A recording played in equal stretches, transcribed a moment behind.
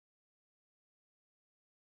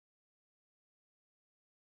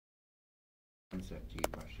Concept to your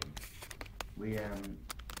question. We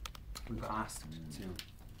got asked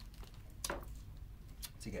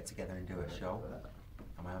to get together and do a show.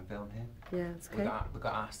 Am I on film here? Yeah, it's okay. We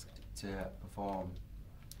got asked to perform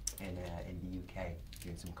in the UK,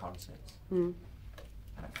 doing some concerts. Mm.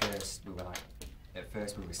 And at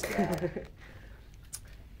first we were scared.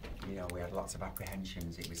 You know, we had lots of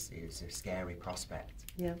apprehensions. It was a scary prospect.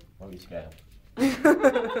 Yeah. What are you scared of?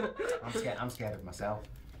 I'm scared of myself.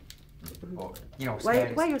 But, you know,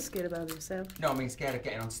 Why are you scared about yourself? No, I mean scared of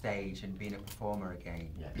getting on stage and being a performer again.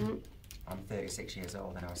 Yeah. Mm. I'm 36 years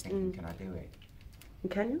old and I was thinking, can I do it?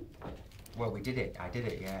 Can you? Well, we did it. I did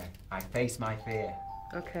it, yeah. I faced my fear.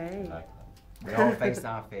 Okay. Like We all faced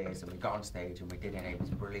our fears and we got on stage and we did it and it was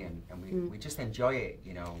brilliant. And we just enjoy it,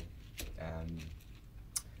 you know.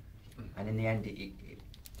 And in the end,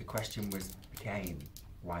 the question became,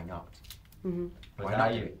 why not? Mm-hmm. Why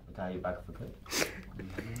not? Are you back for good?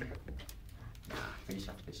 Nah, finish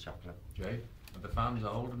off this chocolate. Jay, are the fans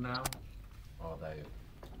older now? Or are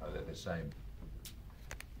they the same?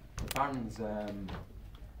 Fans,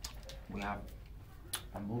 we have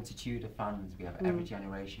a multitude of fans. We have every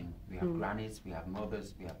generation. We have grannies, we have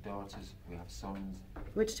mothers, we have daughters, we have sons.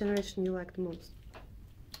 Which generation you like the most?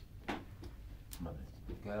 Mothers.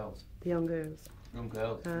 Girls. The young girls. Young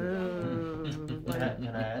girls. Can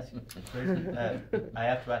I ask you a question? I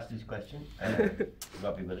have to ask this question.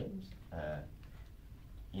 Robbie Williams,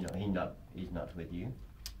 you know, he's not with you.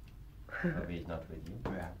 Robbie is not with you.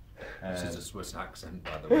 Yeah. This is a Swiss accent,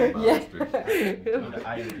 by the way. Yeah.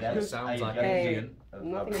 It sounds like Hey, Indian.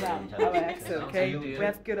 nothing about our accent, okay? Sounds We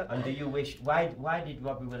have good... And do you wish, why did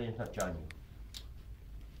Robbie Williams not join you?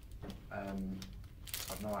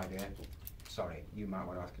 I've no idea. Sorry, you might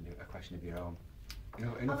want to ask a question of your own. You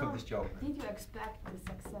know, enough of this joke. Did you expect the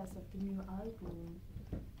success of the new album?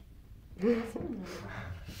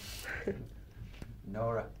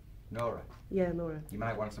 Nora. Yeah, Nora. You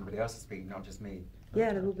might want somebody else to speak, not just me.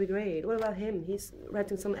 Yeah, that would be great. What about him? He's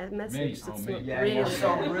writing some message. Oh, That's me. not Yeah, really... you're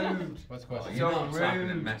so rude. What's the question? So You're not typing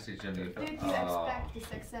a rude. message on your phone. Did you expect the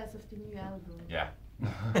success of the new album? Yeah.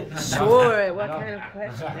 Sure, what kind of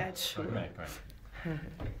question? That's sure. Correct.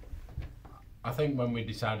 I think when we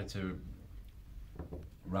decided to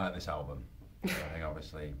write this album, I think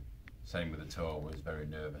obviously, same with the tour, was very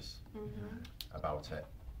nervous about it,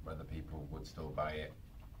 whether people would still buy it.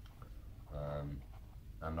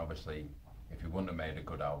 And obviously, if we wouldn't have made a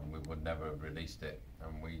good album, we would never have released it.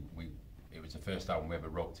 And it was the first album we ever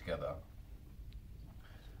wrote together.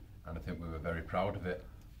 And I think we were very proud of it.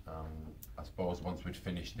 I suppose once we'd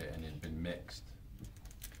finished it and it had been mixed,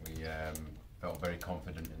 we felt very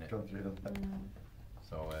confident in it.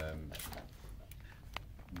 So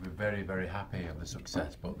we're very, very happy of the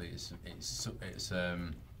success, but it's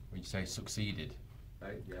would you say succeeded?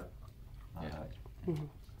 Right, yeah. Yeah.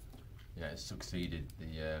 Yeah, it's succeeded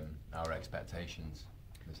our expectations,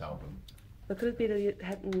 this album. But could it be that you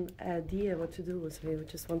had an idea what to do, so you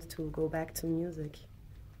just wanted to go back to music?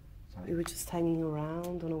 Sorry? You were just hanging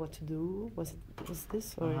around, don't know what to do? Was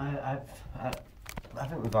this or? I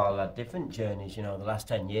think we've all had different journeys, you know. The last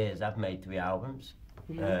 10 years I've made 3 albums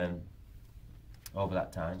over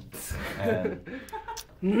that time.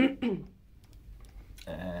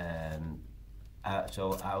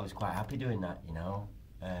 So I was quite happy doing that, you know,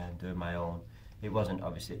 doing my own. It wasn't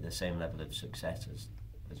obviously at the same level of success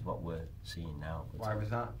as what we're seeing now. Why was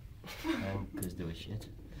that? Because they were shit.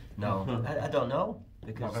 No, I don't know.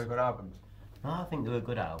 Because Not very good albums. no, I think they were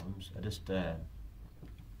good albums. I just think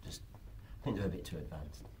they were a bit too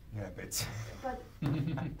advanced. Yeah, a bit. But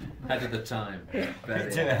Ahead of the time.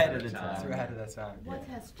 Very Too ahead of the time. Too ahead of their time. what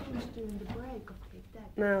has changed during the break of Big Deck?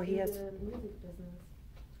 No, he in has- the music business.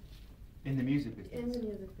 In the music business. In the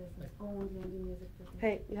music business. Only in the music business.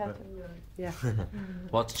 Hey, you have to. Yeah. Yeah.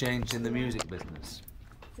 What's changed in the music business?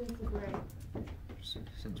 Since the break.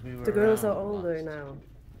 Since we were The girls are around older last. now.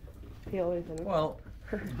 He always done it. Well,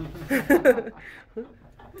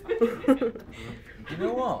 you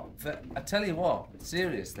know what? I tell you what,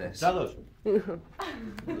 serious this. Tell us.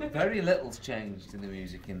 Very little's changed in the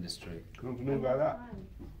music industry. Something about that.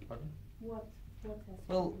 Pardon? What has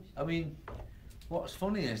Well, changed? I mean, what's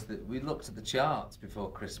funny is that we looked at the charts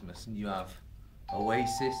before Christmas and you have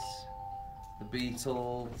Oasis, the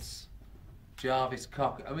Beatles, Jarvis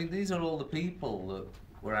Cocker. I mean, these are all the people that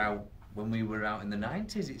were out when we were out in the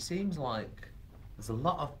 90s. It seems like there's a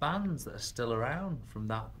lot of bands that are still around from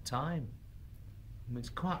that time. I mean, it's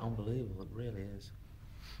quite unbelievable, it really is.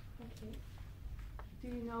 Okay. Do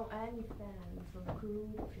you know any fans or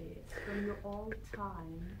groups from your old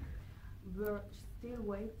time were still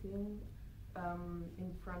waiting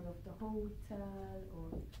in front of the hotel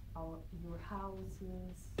or your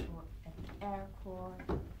houses or at the airport.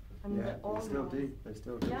 I mean, Yeah, all they still ones. do. They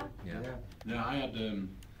still do. Yeah. Yeah. Yeah, I had in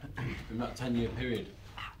that 10-year period.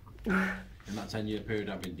 In that 10-year period,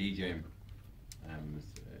 I've been DJing.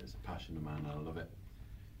 It's a passion of mine, and I love it.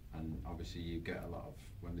 And obviously, you get a lot of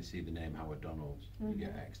when they see the name Howard Donald, you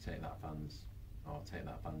get ex Take That fans or Take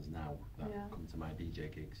That fans now that come to my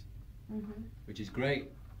DJ gigs, which is great.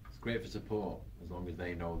 It's great for support as long as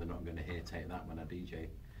they know they're not going to hear Take That when I DJ.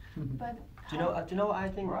 But Do you know what I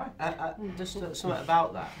think? Right. Just something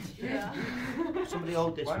about that. yeah. Somebody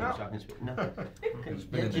hold this Why one not? so I can speak. No.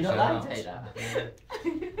 Yeah, Do you not like Take That?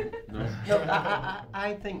 No. No,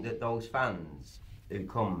 I think that those fans who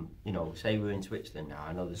come, you know, say we're in Switzerland now,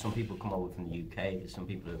 I know there's some people come over from the UK, there's some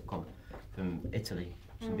people who have come from Italy,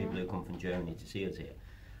 some people who come from Germany to see us here.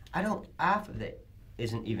 Half of it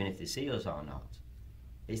isn't even if they see us or not.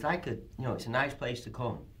 It's like it's a nice place to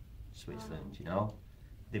come, Switzerland, you know.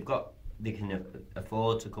 They can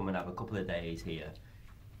afford to come and have a couple of days here.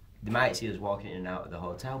 They might see us walking in and out of the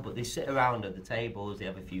hotel, but they sit around at the tables, they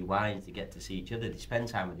have a few wines, they get to see each other, they spend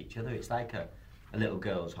time with each other. It's like a little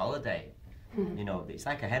girl's holiday. You know, it's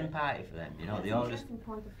like a hen party for them, you know. That's They all an just, interesting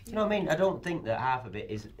point of you know what I mean? I don't think that half of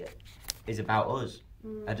it is about us.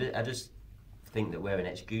 I just think that we're an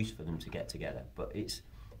excuse for them to get together. But it's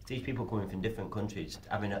these people coming from different countries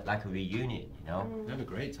having like a reunion, you know. They have a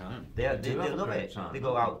great time. They do have a love great it. time. They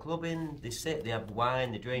go out clubbing, they sit, they have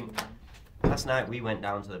wine, they drink. Last night we went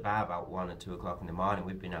down to the bar about 1 or 2 o'clock in the morning.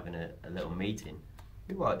 We've been having a little meeting.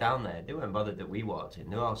 We walked down there, they weren't bothered that we walked in.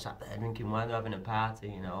 They were all sat there drinking wine, they're having a party,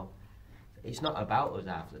 you know. It's not about us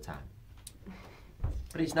half the time.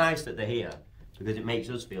 But it's nice that they're here because it makes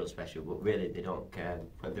us feel special, but really they don't care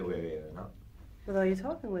whether we're here or not. But are you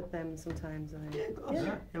talking with them sometimes? Yeah, of course.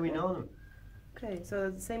 Yeah, we know them. Okay, so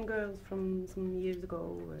the same girls from some years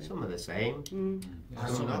ago? Or? Some are the same. Yeah,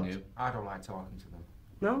 Some some not. are new. I don't like talking to them.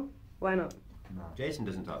 No? Why not? No. Jason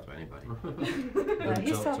doesn't talk to anybody. Yeah,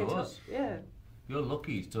 he's talk to talking to us. Yeah. You're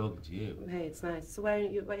lucky he's talking to you. Hey, it's nice. So why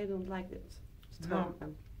you don't like it? Just talk No. with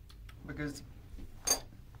them. Because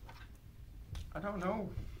I don't know.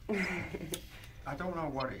 I don't know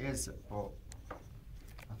what it is, but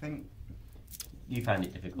I think You find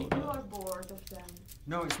it difficult. You don't are bored of them.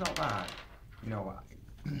 no, it's not that. You know,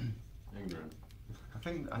 Ignorant. I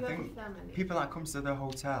think You have a family. people that comes to the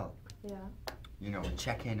hotel, Yeah. you know,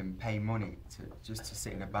 check in and pay money to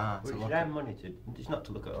sit in a bar Well, to it's look their at. money to. It's not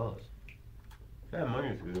to look at us. It's their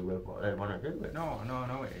money to do with what they want to do with. No,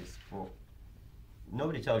 it is, but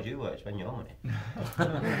Nobody tells you where to spend your money.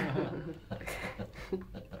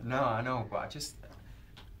 no, I know, but I just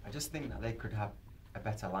think that they could have a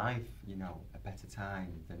better life, you know, a better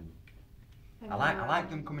time than. I like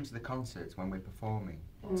them coming to the concerts when we're performing.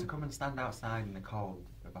 To come and stand outside in the cold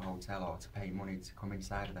of a hotel or to pay money to come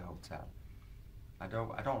inside of the hotel. I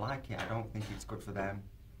don't like it. I don't think it's good for them.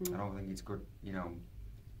 I don't think it's good, you know.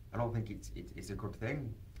 I don't think it's a good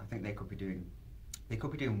thing. I think they could be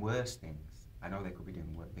doing worse things. I know they could be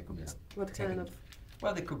doing worse. They could be What taking, kind of?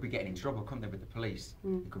 well, they could be getting in trouble, couldn't they, with the police?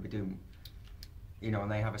 They could be doing, you know,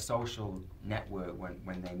 and they have a social network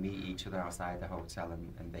when they meet each other outside the hotel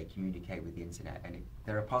and they communicate with the internet, and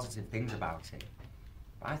there are positive things about it.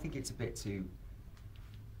 But I think it's a bit too.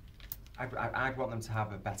 I'd want them to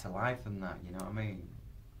have a better life than that. You know what I mean?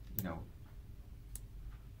 You know,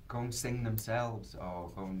 go and sing themselves,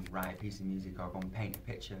 or go and write a piece of music, or go and paint a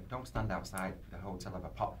picture. Don't stand outside the hotel of a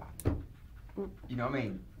pop band. You know what I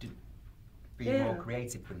mean? Be more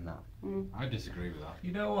creative than that. I disagree with that.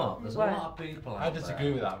 You know what? There's Why? a lot of people out I disagree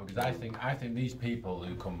there. with that because I think these people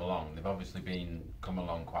who come along, they've obviously come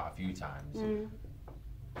along quite a few times.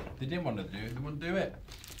 They didn't want to do it. They wouldn't do it.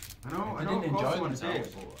 I know. They didn't enjoy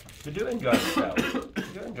themselves. They do enjoy themselves.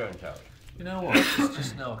 They do enjoy themselves. You know what? There's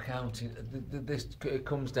just no accounting. It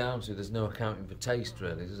comes down to there's no accounting for taste,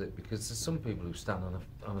 really, does it? Because there's some people who stand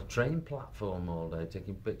on a train platform all day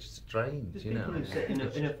taking pictures of trains. There's You people know. who sit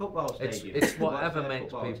in a football stadium. It's watch whatever their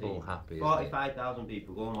makes football people team. happy. isn't it? 45,000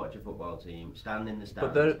 people go and watch a football team, stand in the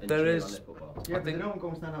stands there- and there cheer is- on their football. Yeah, I but they think- don't go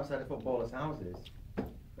and stand outside the footballers' houses.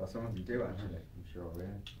 Well, some of them do actually. I'm sure. Yeah.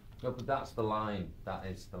 No, but that's the line. That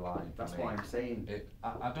is the line. for That's me. what I'm saying.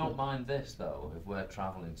 I don't mind this though. If we're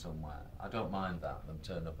travelling somewhere, I don't mind that them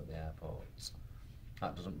turn up at the airports.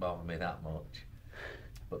 That doesn't bother me that much.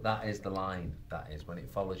 But that is the line. That is when it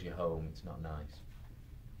follows you home. It's not nice.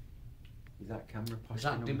 Is that camera Is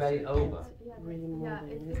that posture debate number over? Yeah, Really yeah,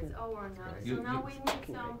 moving, it's isn't it? over now. great. So You- now you- we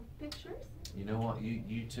need some pictures. You know what?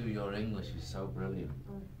 You two, your English is so brilliant.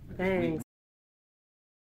 Because we Thanks.